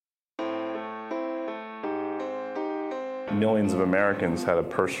Millions of Americans had a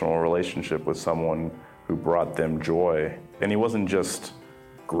personal relationship with someone who brought them joy. And he wasn't just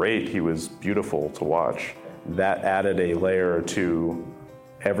great, he was beautiful to watch. That added a layer to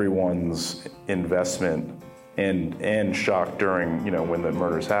everyone's investment and shock during, when the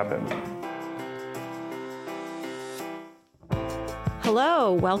murders happened.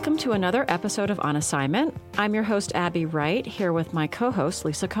 Hello, welcome to another episode of On Assignment. I'm your host, Abby Wright, here with my co-host,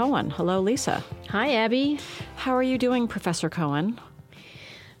 Lisa Cohen. Hello, Lisa. Hi, Abby. How are you doing, Professor Cohen?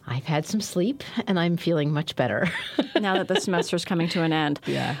 I've had some sleep, and I'm feeling much better. Now that the semester's coming to an end.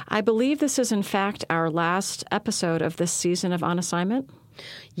 Yeah. I believe this is, in fact, our last episode of this season of On Assignment.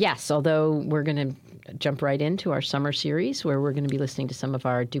 Yes, although we're going to jump right into our summer series where we're going to be listening to some of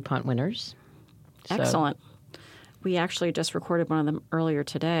our DuPont winners. Excellent. We actually just recorded one of them earlier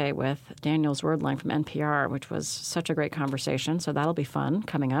today with Daniel Zwerdling from NPR, which was such a great conversation. So that'll be fun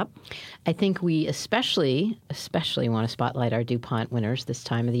coming up. I think we especially want to spotlight our DuPont winners this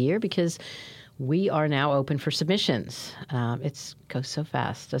time of the year because we are now open for submissions. It goes so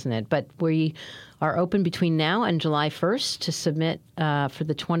fast, doesn't it? But we are open between now and July 1st to submit for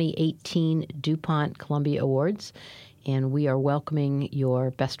the 2018 DuPont Columbia Awards, and we are welcoming your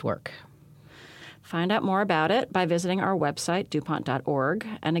best work. Find out more about it by visiting our website, DuPont.org.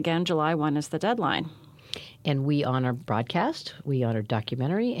 And again, July 1 is the deadline. And we honor broadcast, we honor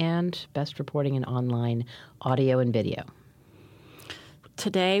documentary, and best reporting in online audio and video.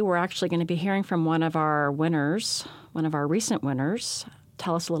 Today, we're actually going to be hearing from one of our winners, one of our recent winners.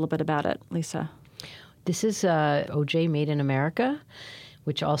 Tell us a little bit about it, Lisa. This is O.J. Made in America,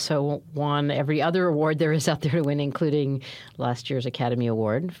 which also won every other award there is out there to win, including last year's Academy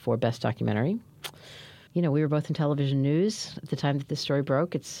Award for Best Documentary. We were both in television news at the time that this story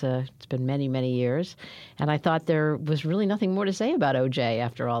broke. It's been many, many years. And I thought there was really nothing more to say about O.J.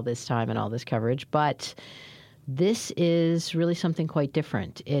 after all this time and all this coverage. But this is really something quite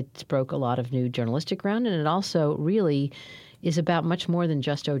different. It broke a lot of new journalistic ground, and it also really is about much more than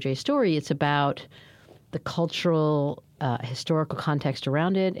just O.J.'s story. It's about the cultural, historical context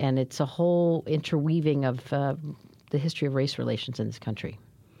around it, and it's a whole interweaving of the history of race relations in this country.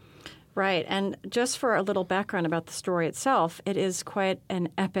 Right. And just for a little background about the story itself, it is quite an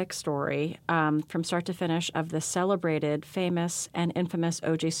epic story from start to finish of the celebrated, famous, and infamous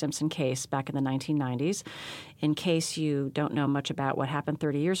O.J. Simpson case back in the 1990s. In case you don't know much about what happened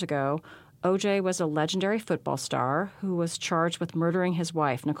 30 years ago, O.J. was a legendary football star who was charged with murdering his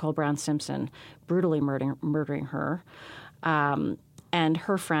wife, Nicole Brown Simpson, brutally murdering her, and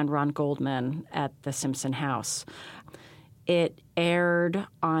her friend Ron Goldman at the Simpson house. It aired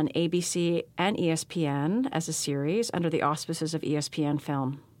on ABC and ESPN as a series under the auspices of ESPN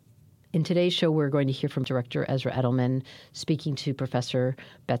Film. In today's show, we're going to hear from director Ezra Edelman speaking to Professor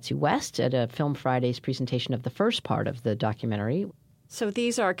Betsy West at a Film Fridays presentation of the first part of the documentary. So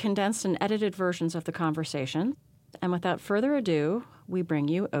these are condensed and edited versions of the conversation. And without further ado, we bring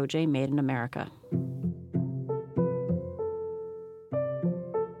you O.J. Made in America.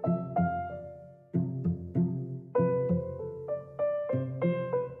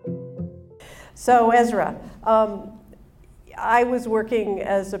 So Ezra, I was working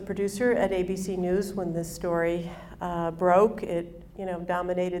as a producer at ABC News when this story broke. It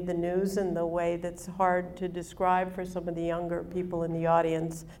dominated the news in the way that's hard to describe for some of the younger people in the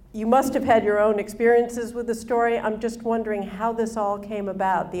audience. You must have had your own experiences with the story. I'm just wondering how this all came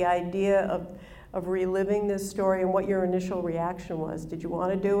about, the idea of reliving this story and what your initial reaction was. Did you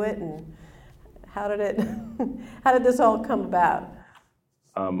want to do it, and how did this all come about?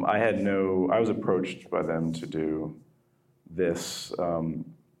 I was approached by them to do this in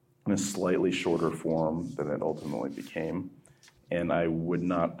a slightly shorter form than it ultimately became, and I would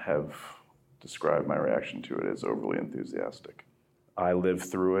not have described my reaction to it as overly enthusiastic. I lived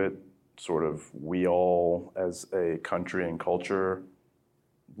through it, we all as a country and culture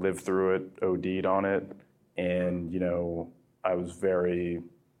lived through it, OD'd on it, and I was very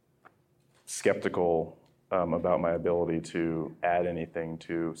skeptical about my ability to add anything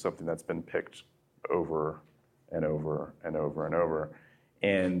to something that's been picked over and over and over and over.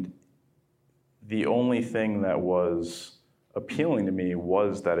 And the only thing that was appealing to me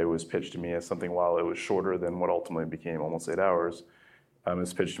was that it was pitched to me as something, while it was shorter than what ultimately became almost 8 hours, it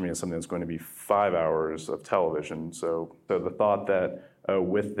was pitched to me as something that's going to be 5 hours of television. So the thought that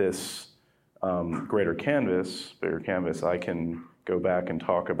with this bigger canvas, I can go back and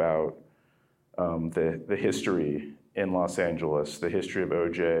talk about the history in Los Angeles, the history of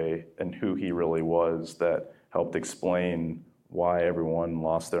O.J. and who he really was, that helped explain why everyone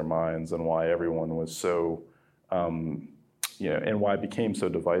lost their minds and why everyone was so, and why it became so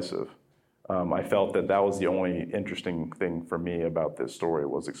divisive. I felt that was the only interesting thing for me about this story,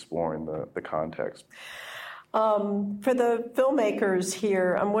 was exploring the context. For the filmmakers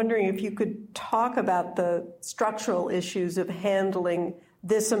here, I'm wondering if you could talk about the structural issues of handling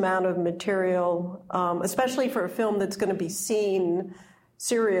this amount of material, especially for a film that's going to be seen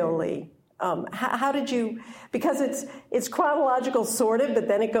serially. How did you, because it's chronological sort of, but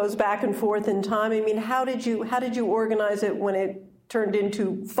then it goes back and forth in time. I mean, how did you organize it when it turned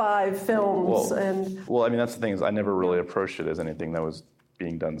into 5 films? Well, I mean, that's the thing, is I never really approached it as anything that was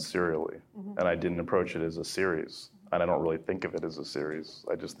being done serially. And I didn't approach it as a series. And I don't really think of it as a series.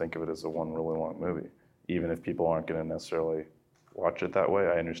 I just think of it as a one really long movie. Even if people aren't going to necessarily watch it that way,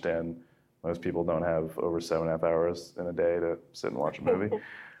 I understand most people don't have over 7.5 hours in a day to sit and watch a movie.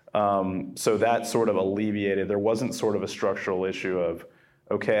 So that sort of alleviated, there wasn't sort of a structural issue of,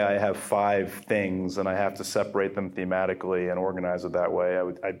 okay, I have 5 things and I have to separate them thematically and organize it that way.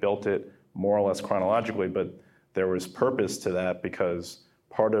 I built it more or less chronologically, but there was purpose to that, because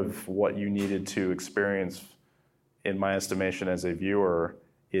part of what you needed to experience, in my estimation as a viewer,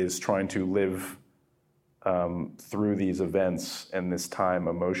 is trying to live through these events and this time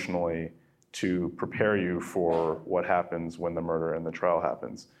emotionally to prepare you for what happens when the murder and the trial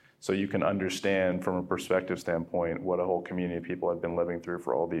happens. So you can understand from a perspective standpoint what a whole community of people have been living through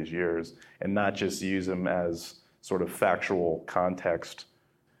for all these years, and not just use them as sort of factual context.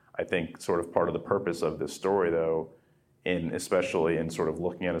 I think sort of part of the purpose of this story, though, especially in sort of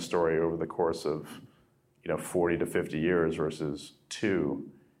looking at a story over the course of 40 to 50 years versus 2,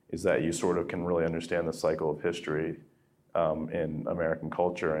 is that you sort of can really understand the cycle of history in American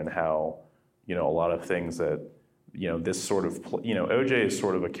culture, and how a lot of things that this sort of OJ is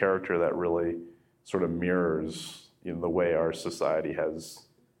sort of a character that really sort of mirrors the way our society has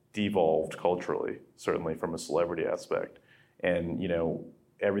devolved culturally, certainly from a celebrity aspect, and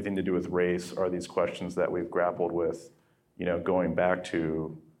everything to do with race are these questions that we've grappled with going back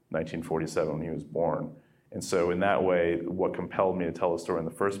to 1947 when he was born. And so in that way, what compelled me to tell the story in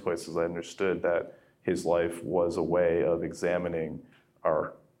the first place is I understood that his life was a way of examining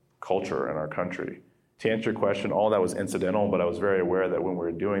our culture and our country. To answer your question, all that was incidental, but I was very aware that when we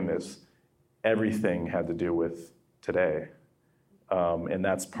were doing this, everything had to do with today. And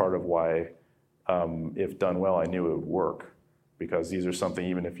that's part of why, if done well, I knew it would work. Because these are something,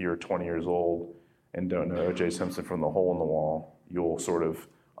 even if you're 20 years old and don't know O.J. Simpson from the hole in the wall, you'll sort of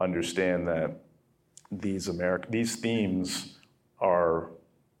understand that these themes are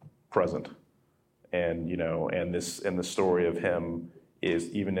present. And and the story of him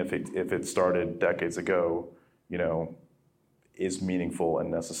is, even if it started decades ago, is meaningful and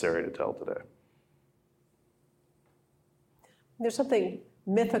necessary to tell today. There's something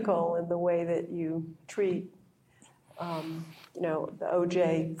mythical in the way that you treat, the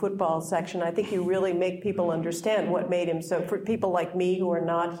OJ football section. I think you really make people understand what made him so. For people like me who are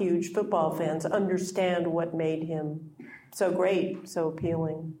not huge football fans, understand what made him so great, so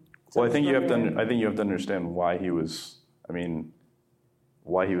appealing. Well, I think you have to understand why he was.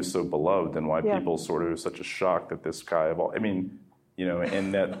 Why he was so beloved, and why people sort of was such a shock that this guy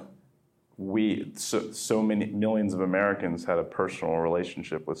and that so many millions of Americans had a personal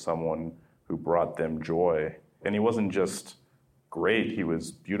relationship with someone who brought them joy. And he wasn't just great, he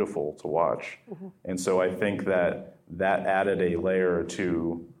was beautiful to watch. Mm-hmm. And so I think that added a layer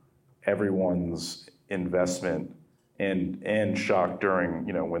to everyone's investment and shock during,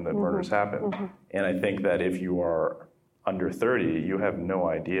 when the murders happened. Mm-hmm. And I think that if you are under 30, you have no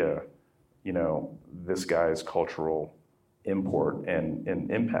idea, this guy's cultural import and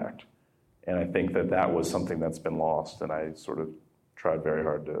impact. And I think that was something that's been lost, and I sort of tried very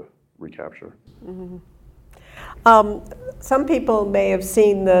hard to recapture. Mm-hmm. Some people may have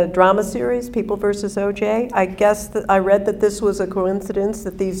seen the drama series, People vs. O.J. I guess that I read that this was a coincidence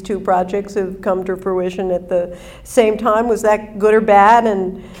that these 2 projects have come to fruition at the same time. Was that good or bad?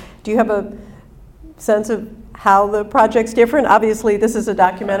 And do you have a sense of how the project's different? Obviously, this is a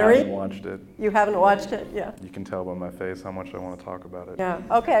documentary. I haven't watched it. You haven't watched it? Yeah. You can tell by my face how much I want to talk about it. Yeah,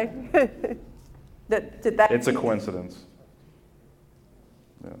 okay. It's a coincidence.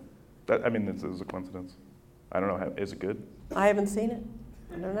 Yeah. It was a coincidence. I don't know, is it good? I haven't seen it.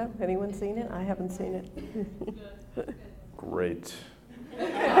 I don't know. Anyone seen it? I haven't seen it. Great.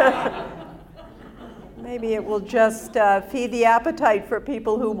 Maybe it will just feed the appetite for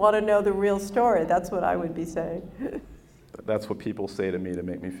people who want to know the real story. That's what I would be saying. That's what people say to me to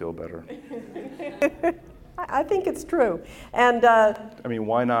make me feel better. I think it's true. And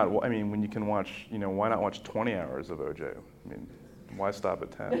why not? When you can watch, why not watch 20 hours of OJ? Why stop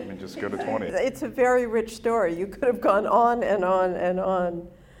at 10? Just go to 20. It's a very rich story. You could have gone on and on and on.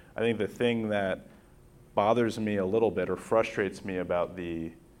 I think the thing that bothers me a little bit or frustrates me about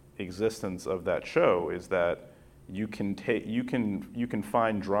the existence of that show is that you can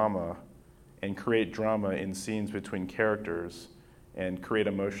find drama and create drama in scenes between characters and create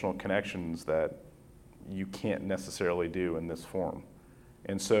emotional connections that you can't necessarily do in this form.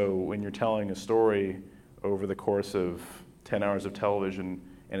 And so when you're telling a story over the course of 10 hours of television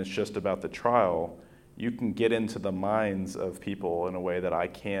and it's just about the trial, you can get into the minds of people in a way that I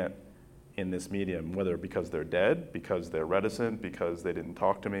can't in this medium, whether because they're dead, because they're reticent, because they didn't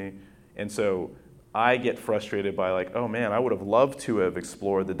talk to me. And so I get frustrated by like, oh man, I would have loved to have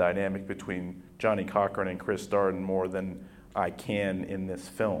explored the dynamic between Johnny Cochran and Chris Darden more than I can in this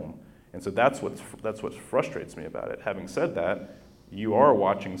film. And so that's what frustrates me about it. Having said that, you are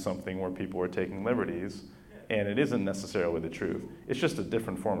watching something where people are taking liberties, and it isn't necessarily the truth. It's just a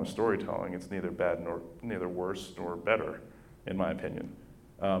different form of storytelling. It's neither bad nor neither worse nor better, in my opinion.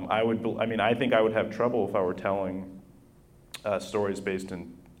 I think I would have trouble if I were telling stories based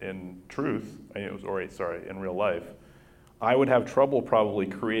in truth, in real life. I would have trouble probably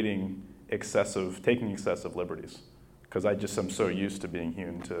taking excessive liberties, because I just am so used to being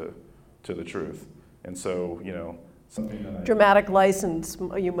hewn to the truth. And so, something that dramatic license,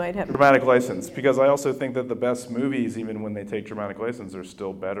 you might have. Dramatic license, because I also think that the best movies, even when they take dramatic license, are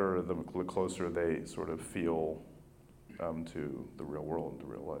still better the closer they sort of feel to the real world, to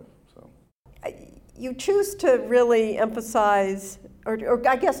real life. So you choose to really emphasize, or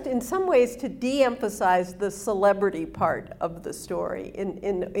I guess in some ways to de-emphasize the celebrity part of the story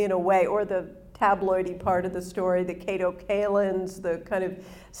in a way, or the tabloidy part of the story, the Kato Kalins, the kind of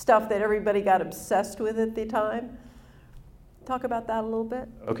stuff that everybody got obsessed with at the time. Talk about that a little bit.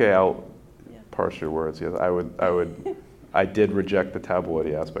 Okay, I'll parse your words. Yes, I did reject the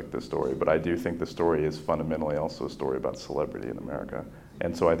tabloidy aspect of the story, but I do think the story is fundamentally also a story about celebrity in America.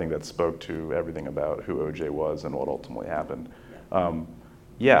 And so I think that spoke to everything about who O.J. was and what ultimately happened. I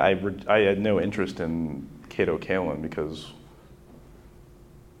had no interest in Kato Kalin because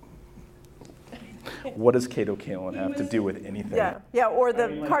what does Kato Kalin have to do with anything? Yeah, or the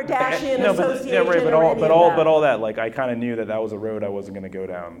Kardashian association. But all that, like I kind of knew that was a road I wasn't going to go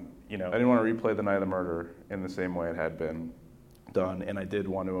down. I didn't want to replay the night of the murder in the same way it had been done, and I did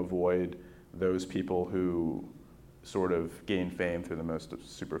want to avoid those people who sort of gain fame through the most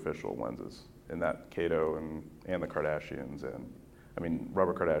superficial lenses, in that Kato and the Kardashians. And I mean,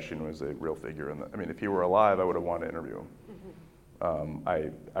 Robert Kardashian was a real figure. If he were alive, I would have wanted to interview him. I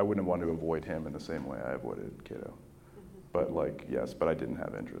wouldn't have wanted to avoid him in the same way I avoided Kato. But but I didn't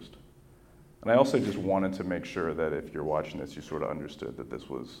have interest. And I also just wanted to make sure that if you're watching this, you sort of understood that this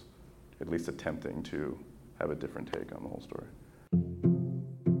was at least attempting to have a different take on the whole story.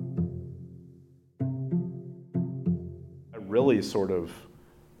 I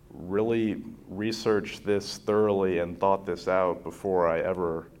really researched this thoroughly and thought this out before I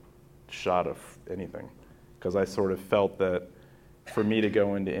ever shot anything. Because I sort of felt that for me to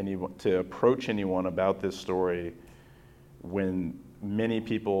go to approach anyone about this story when many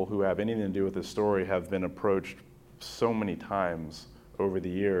people who have anything to do with this story have been approached so many times over the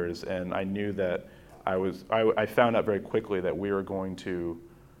years, and I knew that I found out very quickly that we were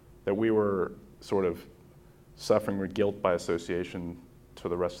sort of suffering with guilt by association to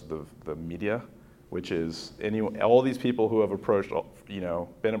the rest of the media, which is all these people who have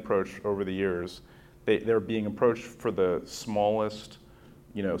been approached over the years. They're being approached for the smallest,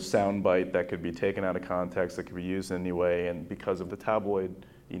 soundbite that could be taken out of context, that could be used in any way, and because of the tabloid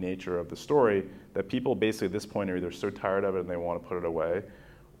nature of the story, that people basically at this point are either so tired of it and they want to put it away,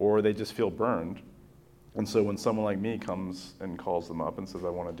 or they just feel burned. And so when someone like me comes and calls them up and says, I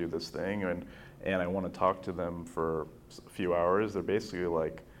want to do this thing, and I want to talk to them for a few hours, they're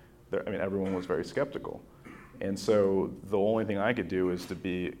basically everyone was very skeptical. And so the only thing I could do is to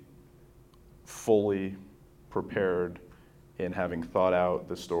be fully prepared in having thought out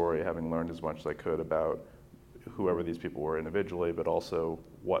the story, having learned as much as I could about whoever these people were individually, but also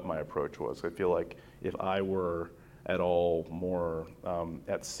what my approach was. I feel like if I were at all more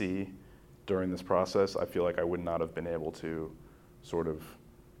at sea during this process, I feel like I would not have been able to sort of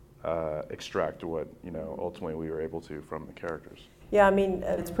extract what ultimately we were able to from the characters. Yeah,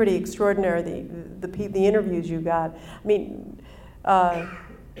 it's pretty extraordinary the interviews you got.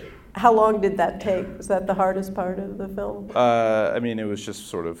 How long did that take? Was that the hardest part of the film? It was just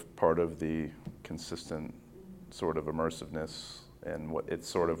sort of part of the consistent sort of immersiveness, and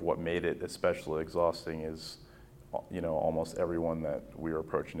what made it especially exhausting is, almost everyone that we were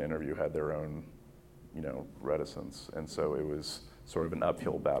approaching to interview had their own, reticence, and so it was sort of an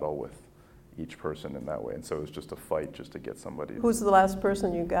uphill battle with, each person in that way. And so it was just a fight just to get somebody. Who's the last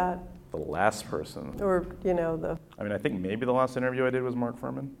person you got? The last person? Or, the... I mean, I think maybe the last interview I did was Mark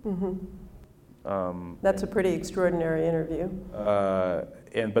Furman. Mm-hmm. That's a pretty extraordinary interview.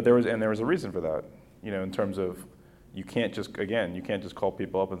 But there was a reason for that, in terms of you can't just call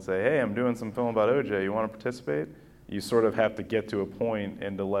people up and say, hey, I'm doing some film about OJ, you want to participate? You sort of have to get to a point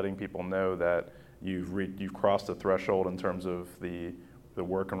into letting people know that you've crossed a threshold in terms of the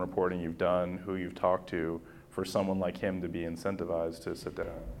work and reporting you've done, who you've talked to, for someone like him to be incentivized to sit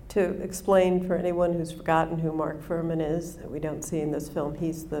down. To explain for anyone who's forgotten who Mark Furman is, that we don't see in this film,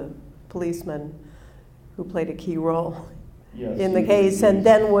 he's the policeman who played a key role in the case, and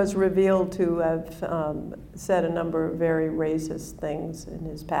then was revealed to have said a number of very racist things in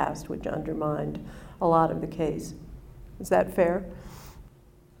his past, which undermined a lot of the case. Is that fair?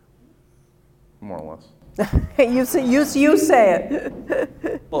 More or less. You say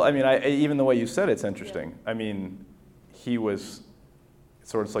it. Well, I mean, even the way you said it's interesting. I mean, he was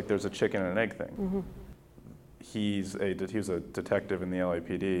sort of like there's a chicken and an egg thing. Mm-hmm. He was a detective in the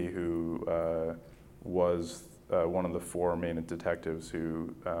LAPD who was one of the 4 main detectives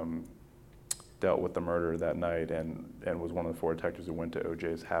who dealt with the murder that night, and was one of the 4 detectives who went to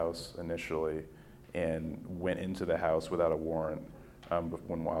OJ's house initially and went into the house without a warrant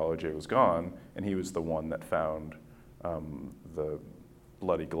while OJ was gone, and he was the one that found the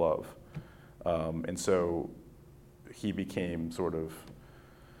bloody glove. And so he became sort of,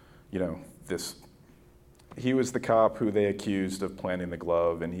 he was the cop who they accused of planting the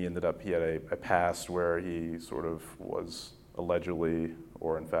glove, and he had a past where he sort of was allegedly,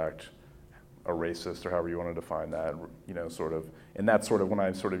 or in fact, a racist, or however you want to define that, sort of. And that's sort of, when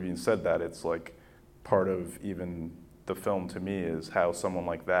I sort of even said that, it's like part of even the film to me is how someone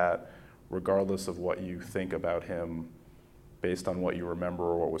like that, regardless of what you think about him, based on what you remember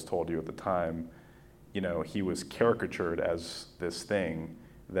or what was told to you at the time, he was caricatured as this thing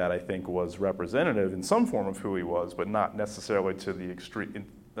that I think was representative in some form of who he was, but not necessarily to the extreme.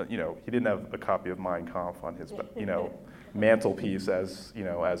 He didn't have a copy of Mein Kampf on his, mantelpiece, as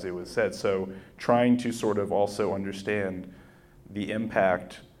it was said. So trying to sort of also understand the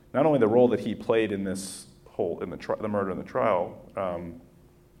impact, not only the role that he played in this whole, in the murder and the trial,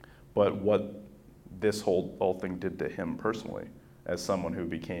 but what this whole thing did to him personally, as someone who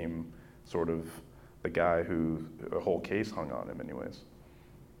became sort of the guy who a whole case hung on in many ways.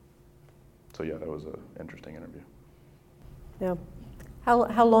 So yeah, that was an interesting interview. Yeah.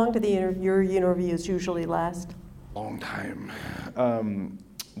 How long do your interviews usually last? Long time.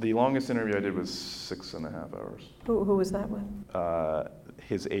 The longest interview I did was 6.5 hours. Who was that with?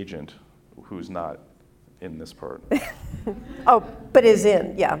 His agent, who's not in this part. Oh, but is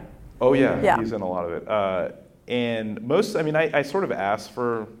in, yeah. Oh yeah, yeah. He's in a lot of it. And I sort of asked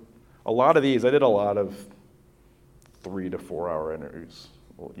for a lot of these. I did a lot of 3 to 4 hour interviews.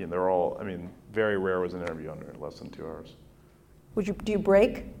 Well, they're all, very rare was an interview under less than 2 hours. Do you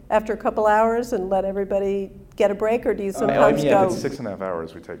break after a couple hours and let everybody get a break, or do you sometimes go? If it's 6.5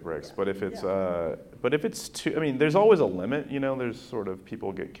 hours, we take breaks. But if it's too, there's always a limit. There's sort of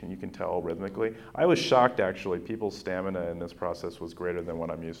you can tell rhythmically. I was shocked actually. People's stamina in this process was greater than what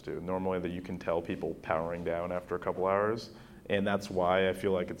I'm used to. Normally, that you can tell people powering down after a couple hours, and that's why I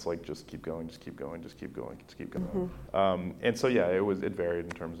feel like it's like just keep going, just keep going, just keep going, just keep going. Mm-hmm. And so yeah, it varied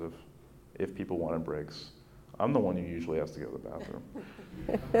in terms of if people wanted breaks. I'm the one who usually has to go to the bathroom.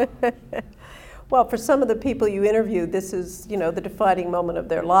 Well, for some of the people you interview, this is, the defining moment of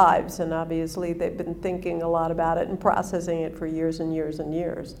their lives, and obviously they've been thinking a lot about it and processing it for years and years and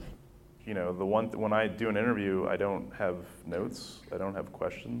years. When I do an interview, I don't have notes, I don't have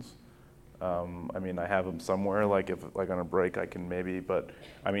questions. I have them somewhere, like on a break I can maybe, but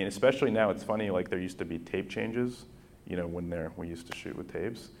especially now it's funny, like there used to be tape changes, when we used to shoot with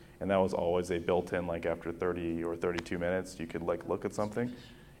tapes. And that was always they built in, like after 30 or 32 minutes, you could like look at something.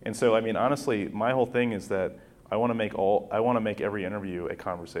 And so, honestly, my whole thing is that I want to make every interview a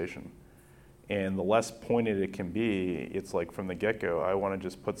conversation. And the less pointed it can be, it's like from the get-go, I want to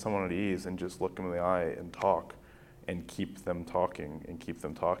just put someone at ease and just look them in the eye and talk and keep them talking and keep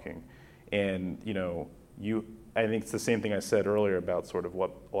them talking. And, I think it's the same thing I said earlier about sort of what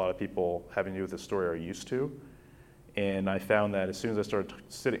a lot of people having to do with this story are used to. And I found that as soon as I started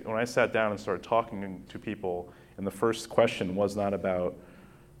when I sat down and started talking to people, and the first question was not about,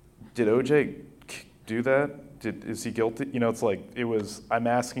 did OJ do that? Is he guilty? It's like, I'm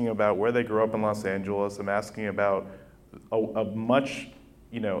asking about where they grew up in Los Angeles. I'm asking about a much,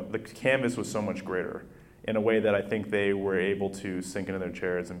 the canvas was so much greater. in a way that I think they were able to sink into their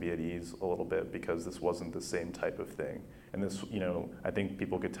chairs and be at ease a little bit, because this wasn't the same type of thing. And this, I think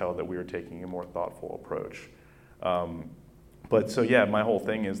people could tell that we were taking a more thoughtful approach. But so yeah, my whole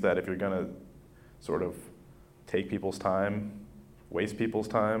thing is that if you're going to sort of take people's time, waste people's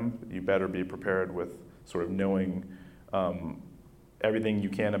time, you better be prepared with sort of knowing everything you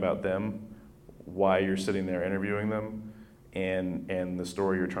can about them, why you're sitting there interviewing them, and the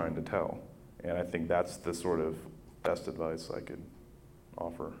story you're trying to tell. And I think that's the sort of best advice I could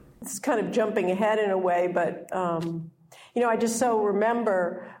offer. It's kind of jumping ahead in a way, but I just so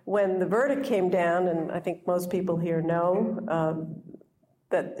remember when the verdict came down, and I think most people here know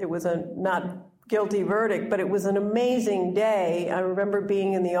that it was a not guilty verdict, but it was an amazing day. I remember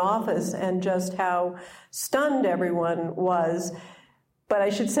being in the office and just how stunned everyone was. But I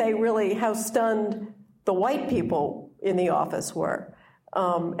should say really how stunned the white people in the office were.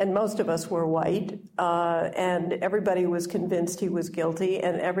 And most of us were white, and everybody was convinced he was guilty,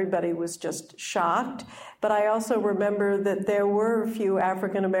 and everybody was just shocked. But I also remember that there were a few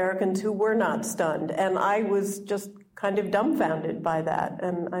African Americans who were not stunned, and I was just kind of dumbfounded by that.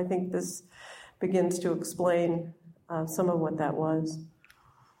 And I think this begins to explain some of what that was.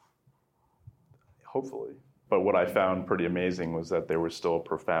 Hopefully. But what I found pretty amazing was that there was still a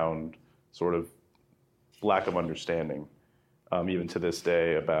profound sort of lack of understanding, even to this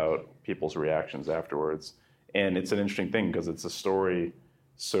day, about people's reactions afterwards. And it's an interesting thing because it's a story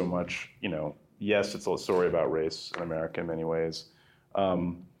so much, yes, it's a story about race in America in many ways.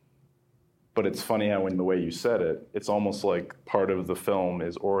 But it's funny how in the way you said it, it's almost like part of the film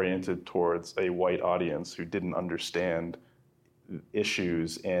is oriented towards a white audience who didn't understand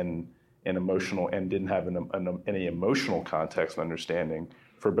issues and emotional, and didn't have any emotional context and understanding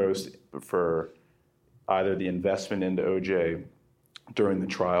for either the investment into OJ during the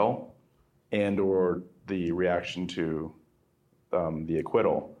trial and or the reaction to the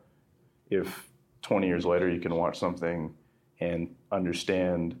acquittal. If 20 years later you can watch something and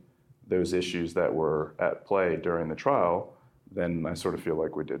understand those issues that were at play during the trial, then I sort of feel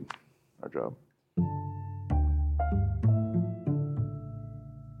like we did our job.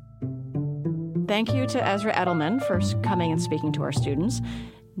 Thank you to Ezra Edelman for coming and speaking to our students.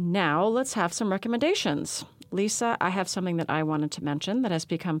 Now let's have some recommendations. Lisa, I have something that I wanted to mention that has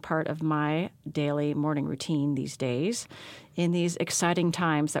become part of my daily morning routine these days in these exciting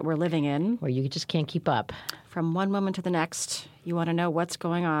times that we're living in. Where you just can't keep up. From one moment to the next, you want to know what's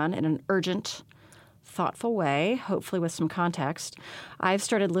going on in an urgent, thoughtful way, hopefully with some context. I've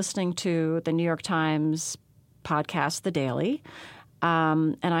started listening to the New York Times podcast, The Daily.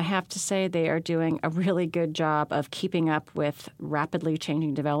 And I have to say they are doing a really good job of keeping up with rapidly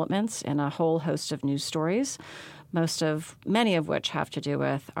changing developments in a whole host of news stories, many of which have to do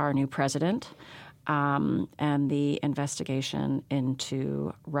with our new president and the investigation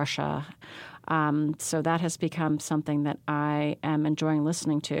into Russia. So that has become something that I am enjoying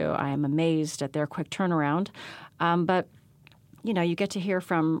listening to. I am amazed at their quick turnaround. But you get to hear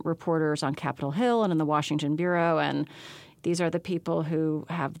from reporters on Capitol Hill and in the Washington Bureau, and these are the people who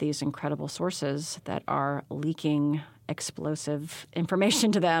have these incredible sources that are leaking explosive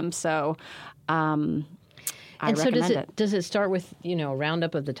information to them. So I recommend it. Does it start with, a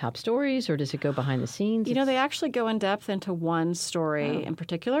roundup of the top stories, or does it go behind the scenes? They actually go in depth into one story in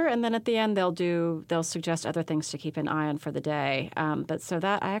particular, and then at the end they'll suggest other things to keep an eye on for the day. But so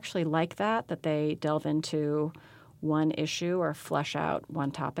that I actually like that they delve into one issue or flesh out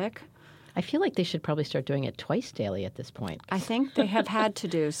one topic. I feel like they should probably start doing it twice daily at this point. I think they have had to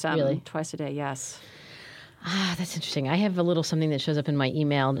do some really? Twice a day, yes. That's interesting. I have a little something that shows up in my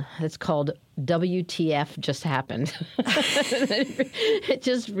email. It's called WTF Just Happened. It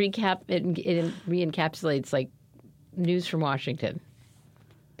just it re-encapsulates like news from Washington,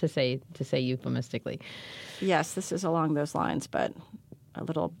 to say euphemistically. Yes, this is along those lines, but a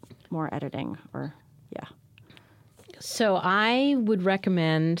little more editing yeah. So I would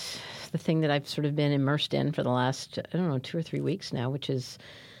recommend the thing that I've sort of been immersed in for the last, 2 or 3 weeks now, which is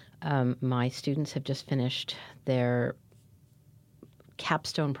my students have just finished their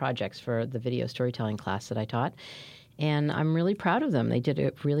capstone projects for the video storytelling class that I taught. And I'm really proud of them. They did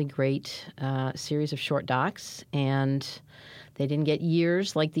a really great series of short docs, and they didn't get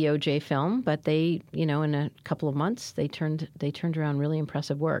years like the OJ film, but they, in a couple of months, they turned around really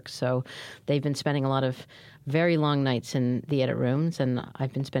impressive work. So they've been spending a lot of very long nights in the edit rooms, and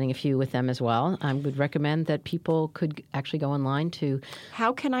I've been spending a few with them as well. I would recommend that people could actually go online to...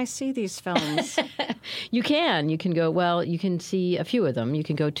 How can I see these films? You can go, you can see a few of them. You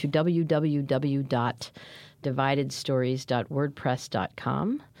can go to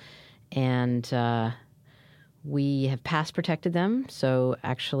www.dividedstories.wordpress.com, and We have pass protected them, so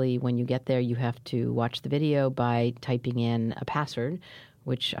actually when you get there, you have to watch the video by typing in a password,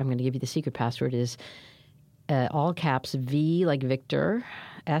 which I'm going to give you the secret password is all caps V like Victor,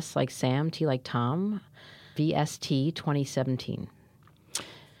 S like Sam, T like Tom, VST 2017.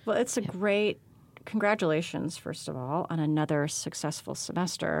 Well, it's a great congratulations, first of all, on another successful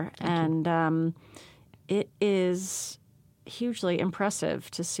semester. And it is hugely impressive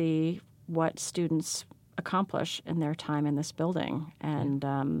to see what students accomplish in their time in this building.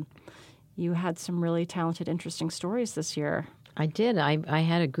 And you had some really talented, interesting stories this year. I did. I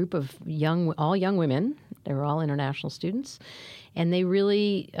had a group of all young women. They were all international students. And they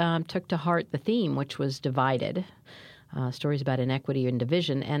really took to heart the theme, which was divided, stories about inequity and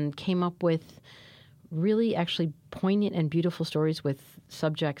division, and came up with really actually poignant and beautiful stories with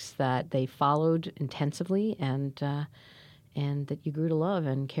subjects that they followed intensively and that you grew to love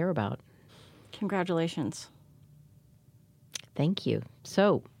and care about. Congratulations. Thank you.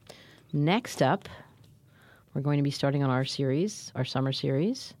 So next up, we're going to be starting on our series, our summer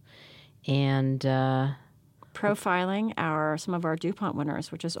series, and profiling some of our DuPont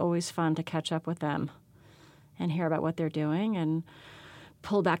winners, which is always fun to catch up with them and hear about what they're doing and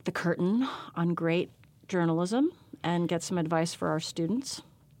pull back the curtain on great journalism and get some advice for our students.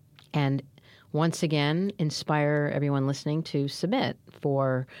 And once again, inspire everyone listening to submit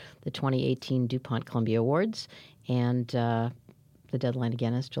for the 2018 DuPont Columbia Awards. And the deadline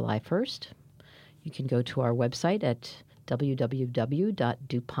again is July 1st. You can go to our website at www.dupont.org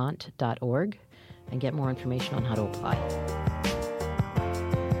and get more information on how to apply.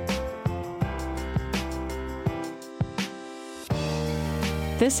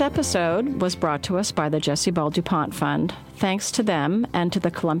 This episode was brought to us by the Jessie Ball DuPont Fund. Thanks to them and to the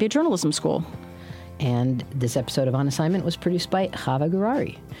Columbia Journalism School. And this episode of On Assignment was produced by Chava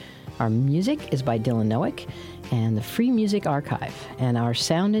Gurari. Our music is by Dylan Nowick and the Free Music Archive. And our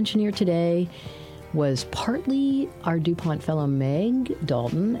sound engineer today was partly our DuPont fellow Meg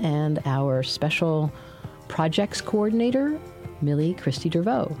Dalton and our special projects coordinator, Millie Christie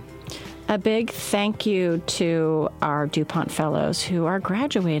Dervaux. A big thank you to our DuPont Fellows who are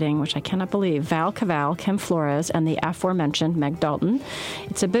graduating, which I cannot believe, Val Cavall, Kim Flores, and the aforementioned Meg Dalton.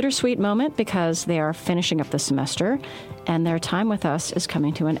 It's a bittersweet moment because they are finishing up the semester and their time with us is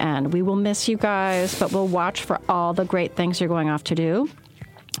coming to an end. We will miss you guys, but we'll watch for all the great things you're going off to do.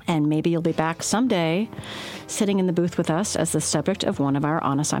 And maybe you'll be back someday sitting in the booth with us as the subject of one of our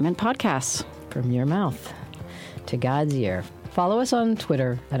On Assignment podcasts. From your mouth to God's ear. Follow us on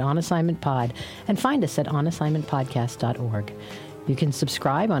Twitter at OnAssignmentPod and find us at onassignmentpodcast.org. You can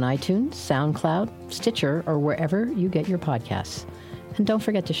subscribe on iTunes, SoundCloud, Stitcher, or wherever you get your podcasts. And don't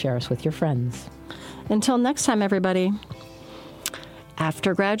forget to share us with your friends. Until next time, everybody.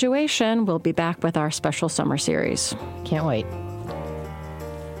 After graduation, we'll be back with our special summer series. Can't wait.